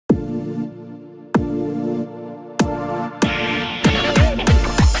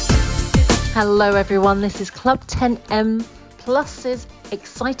Hello everyone, this is Club 10M Plus's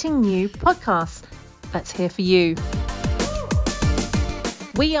exciting new podcast that's here for you.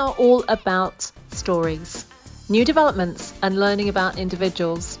 We are all about stories, new developments and learning about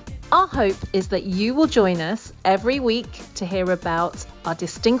individuals. Our hope is that you will join us every week to hear about our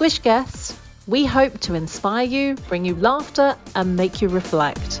distinguished guests. We hope to inspire you, bring you laughter and make you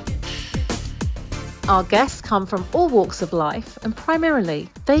reflect. Our guests come from all walks of life and primarily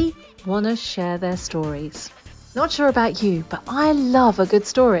they want to share their stories. Not sure about you, but I love a good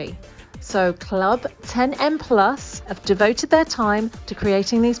story. So Club 10M Plus have devoted their time to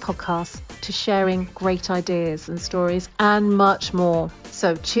creating these podcasts, to sharing great ideas and stories and much more.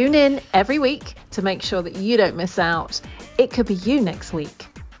 So tune in every week to make sure that you don't miss out. It could be you next week.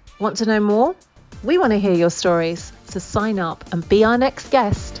 Want to know more? We want to hear your stories. So sign up and be our next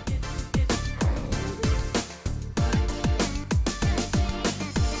guest.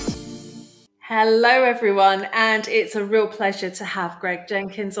 Hello everyone, and it's a real pleasure to have Greg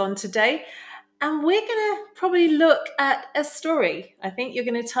Jenkins on today. And we're going to probably look at a story. I think you're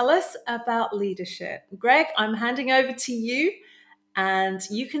going to tell us about leadership. Greg, I'm handing over to you, and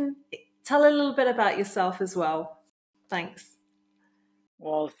you can tell a little bit about yourself as well. Thanks.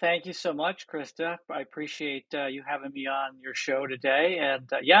 Well, thank you so much, Krista. I appreciate you having me on your show today. And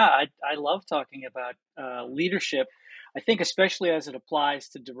I love talking about leadership. I think especially as it applies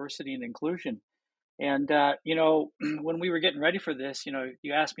to diversity and inclusion. And, when we were getting ready for this,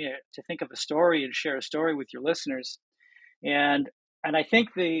 you asked me to think of a story and share a story with your listeners. And I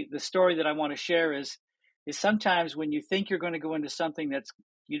think the story that I want to share is sometimes when you think you're going to go into something that's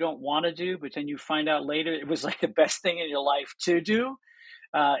you don't want to do, but then you find out later it was like the best thing in your life to do.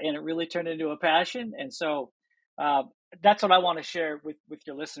 And it really turned into a passion. And so that's what I want to share with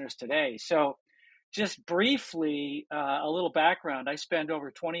your listeners today. So just briefly, a little background. I spent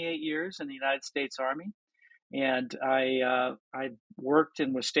over 28 years in the United States Army, and I worked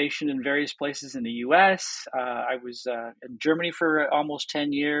and was stationed in various places in the U.S. I was in Germany for almost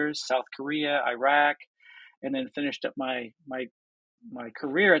 10 years, South Korea, Iraq, and then finished up my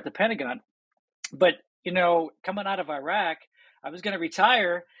career at the Pentagon. But, coming out of Iraq, I was going to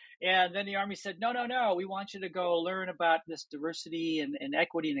retire. And then the Army said, no, we want you to go learn about this diversity and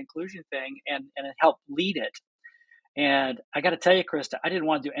equity and inclusion thing and help lead it. And I got to tell you, Krista, I didn't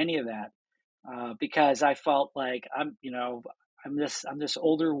want to do any of that because I felt like I'm this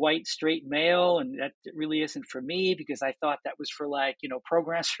older white straight male, and that really isn't for me because I thought that was for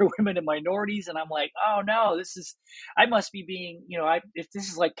programs for women and minorities. And I'm like, oh no, I must be being, if this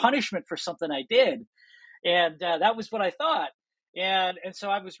is like punishment for something I did. And that was what I thought. And so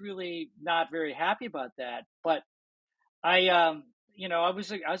I was really not very happy about that. But I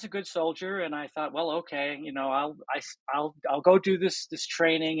was a good soldier, and I thought, well, okay, I'll go do this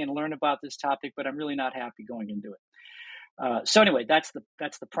training and learn about this topic, but I'm really not happy going into it. So anyway, that's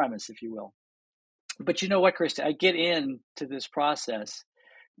the premise, if you will. But you know what, Krista, I get into this process.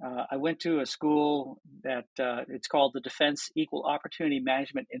 I went to a school that it's called the Defense Equal Opportunity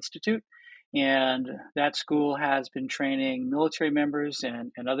Management Institute. And that school has been training military members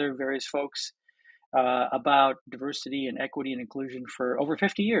and other various folks about diversity and equity and inclusion for over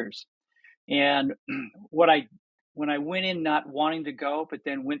 50 years. And when I went in not wanting to go, but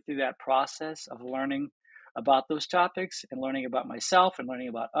then went through that process of learning about those topics and learning about myself and learning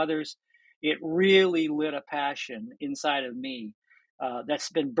about others, it really lit a passion inside of me that's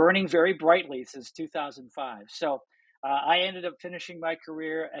been burning very brightly since 2005. So I ended up finishing my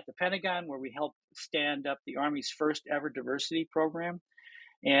career at the Pentagon, where we helped stand up the Army's first ever diversity program.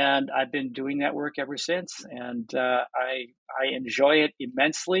 And I've been doing that work ever since. And I enjoy it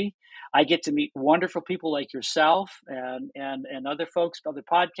immensely. I get to meet wonderful people like yourself and other folks, other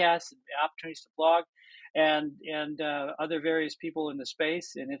podcasts, and opportunities to blog, and other various people in the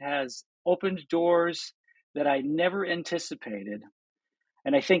space. And it has opened doors that I never anticipated.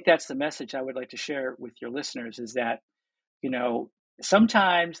 And I think that's the message I would like to share with your listeners is that,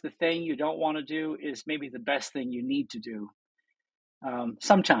 sometimes the thing you don't want to do is maybe the best thing you need to do.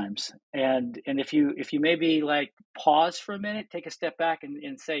 Sometimes. And if you maybe pause for a minute, take a step back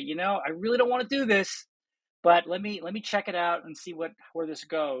and say, I really don't want to do this, but let me check it out and see where this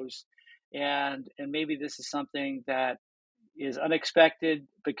goes. And maybe this is something that is unexpected,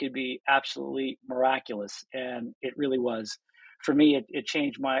 but could be absolutely miraculous. And it really was. For me, it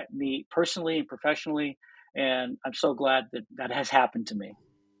changed me personally and professionally. And I'm so glad that has happened to me.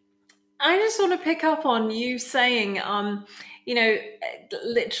 I just want to pick up on you saying,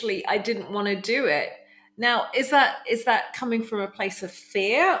 literally, I didn't want to do it. Now, is that coming from a place of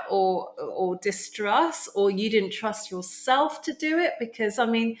fear or distrust, or you didn't trust yourself to do it? Because I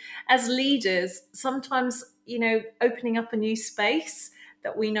mean, as leaders, sometimes, opening up a new space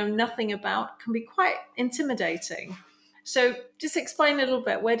that we know nothing about can be quite intimidating. So just explain a little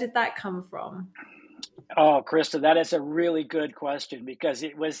bit, where did that come from? Oh, Krista, that is a really good question because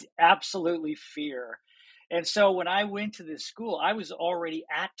it was absolutely fear. And so when I went to this school, I was already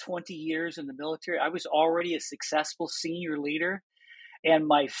at 20 years in the military. I was already a successful senior leader. And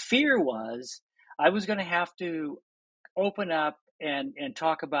my fear was I was going to have to open up and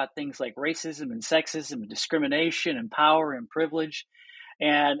talk about things like racism and sexism and discrimination and power and privilege.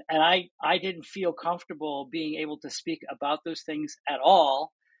 And I didn't feel comfortable being able to speak about those things at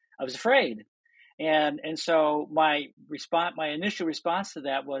all. I was afraid. And so my initial response to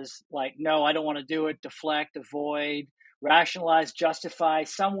that was like, no, I don't want to do it, deflect, avoid, rationalize, justify,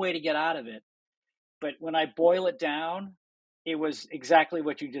 some way to get out of it. But when I boil it down, it was exactly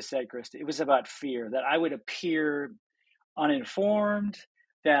what you just said, Krista. It was about fear that I would appear uninformed,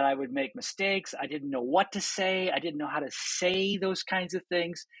 that I would make mistakes. I didn't know what to say. I didn't know how to say those kinds of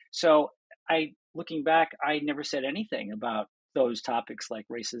things. So looking back, I never said anything about those topics like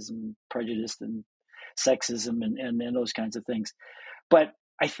racism, prejudice, and sexism and those kinds of things. But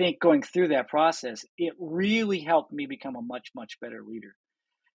I think going through that process, it really helped me become a much, much better leader,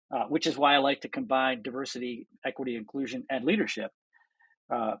 which is why I like to combine diversity, equity, inclusion, and leadership.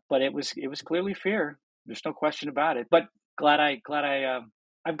 But it was clearly fear. There's no question about it. But I'm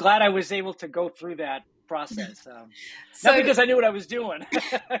glad I was able to go through that process. Not because I knew what I was doing.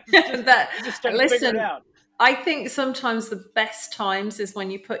 just trying to figure it out. I think sometimes the best times is when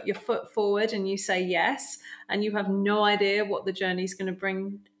you put your foot forward and you say yes, and you have no idea what the journey is going to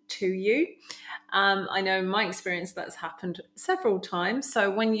bring to you. I know in my experience that's happened several times. So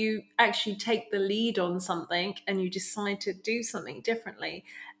when you actually take the lead on something and you decide to do something differently,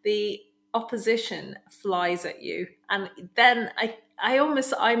 the opposition flies at you. And then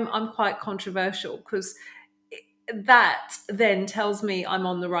I'm quite controversial, because that then tells me I'm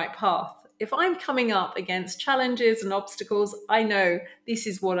on the right path. If I'm coming up against challenges and obstacles, I know this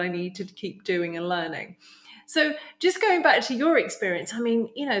is what I need to keep doing and learning. So just going back to your experience, I mean,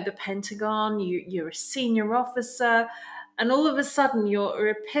 the Pentagon, you're a senior officer, and all of a sudden your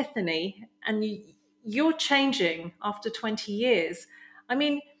epiphany, and you're changing after 20 years. I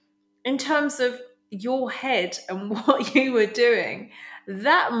mean, in terms of your head and what you were doing,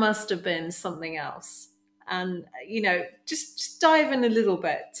 that must have been something else. And, just dive in a little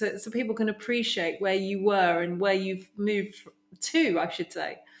bit so people can appreciate where you were and where you've moved to, I should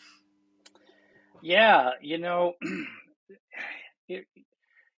say. Yeah, when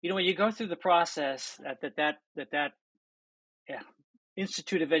you go through the process that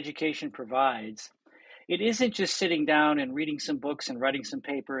Institute of Education provides, it isn't just sitting down and reading some books and writing some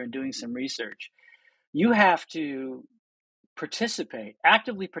paper and doing some research. You have to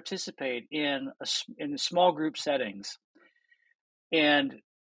actively participate in small group settings, and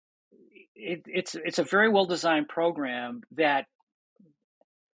it's a very well designed program that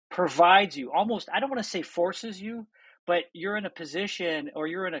provides you almost, I don't want to say forces you, but you're in a position or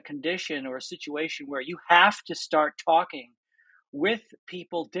you're in a condition or a situation where you have to start talking with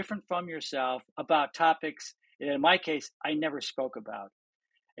people different from yourself about topics, in my case, I never spoke about.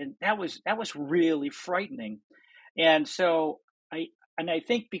 And that was really frightening. And so I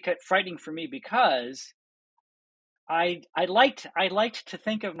think because frightening for me, because I liked to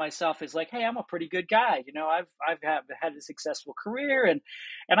think of myself as like, hey, I'm a pretty good guy. I've had a successful career, and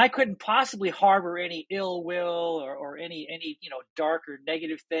I couldn't possibly harbor any ill will or any dark or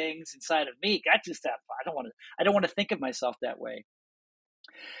negative things inside of me. I don't want to think of myself that way.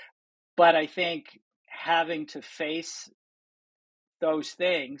 But I think having to face those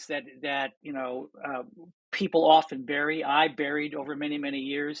things that people often bury, I buried over many, many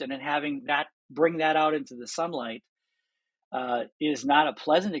years, and then having that bring that out into the sunlight is not a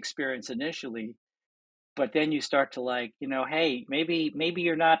pleasant experience initially, but then you start to like, hey, maybe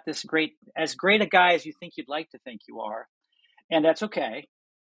you're not as great a guy as you think you'd like to think you are, and that's okay.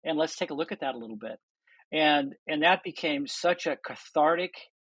 And let's take a look at that a little bit. And that became such a cathartic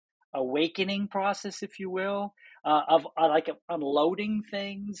awakening process, if you will, of like unloading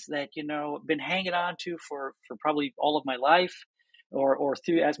things that been hanging on to for probably all of my life, or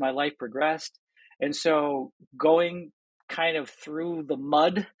through as my life progressed. And so going kind of through the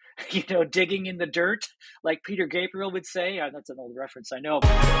mud, digging in the dirt, like Peter Gabriel would say. That's an old reference, I know.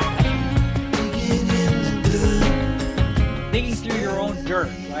 Digging through your own dirt,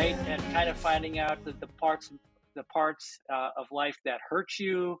 right, and kind of finding out the parts of life that hurt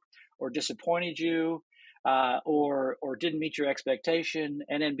you or disappointed you, or didn't meet your expectation,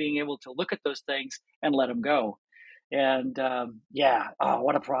 and then being able to look at those things and let them go. And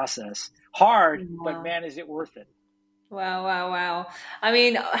what a process. Hard, but Wow. man, is it worth it. Wow, wow, wow. I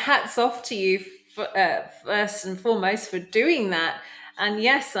mean, hats off to you first and foremost for doing that. And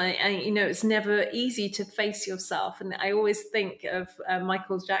yes, I it's never easy to face yourself. And I always think of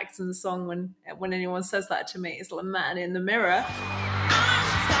Michael Jackson's song when anyone says that to me, it's like a man in the mirror.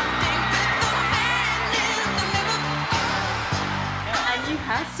 And you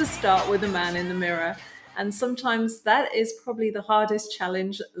have to start with a man in the mirror. And sometimes that is probably the hardest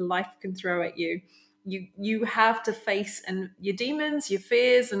challenge life can throw at you. You have to face your demons, your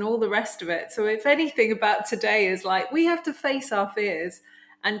fears, and all the rest of it. So if anything about today is like, we have to face our fears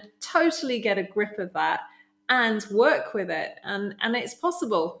and totally get a grip of that and work with it. And it's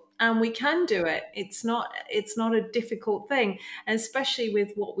possible, and we can do it. It's not a difficult thing, and especially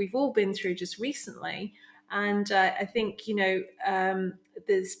with what we've all been through just recently. And I think,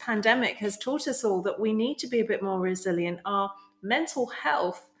 this pandemic has taught us all that we need to be a bit more resilient. Our mental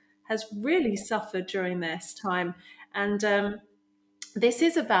health has really suffered during this time. And this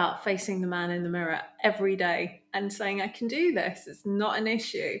is about facing the man in the mirror every day and saying, I can do this. It's not an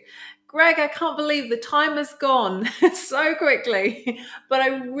issue. Greg, I can't believe the time has gone so quickly, but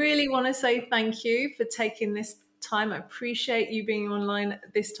I really want to say thank you for taking this time. I appreciate you being online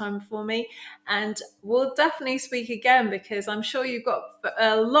this time for me, and we'll definitely speak again, because I'm sure you've got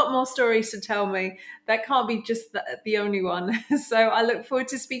a lot more stories to tell me. That can't be just the only one. So I look forward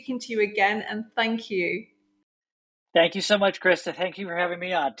to speaking to you again, and thank you. Thank you so much, Krista. Thank you for having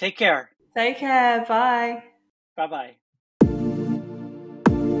me on. Take care. Take care. Bye. Bye-bye.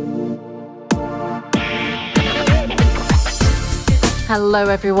 Hello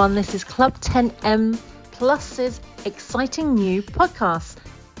everyone, this is Club 10M Plus's exciting new podcast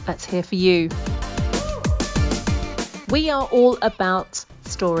that's here for you. We are all about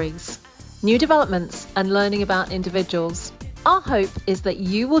stories, new developments, and learning about individuals. Our hope is that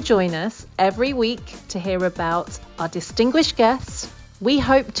you will join us every week to hear about our distinguished guests. We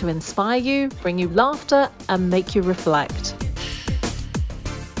hope to inspire you, bring you laughter, and make you reflect.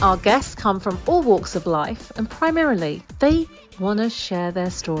 Our guests come from all walks of life, and primarily they want to share their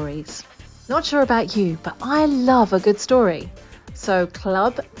stories. Not sure about you, but I love a good story. So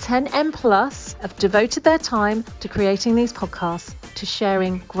Club 10M Plus have devoted their time to creating these podcasts, to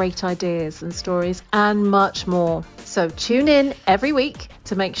sharing great ideas and stories, and much more. So tune in every week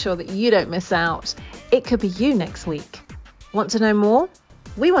to make sure that you don't miss out. It could be you next week. Want to know more?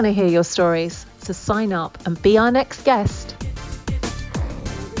 We want to hear your stories. So sign up and be our next guest.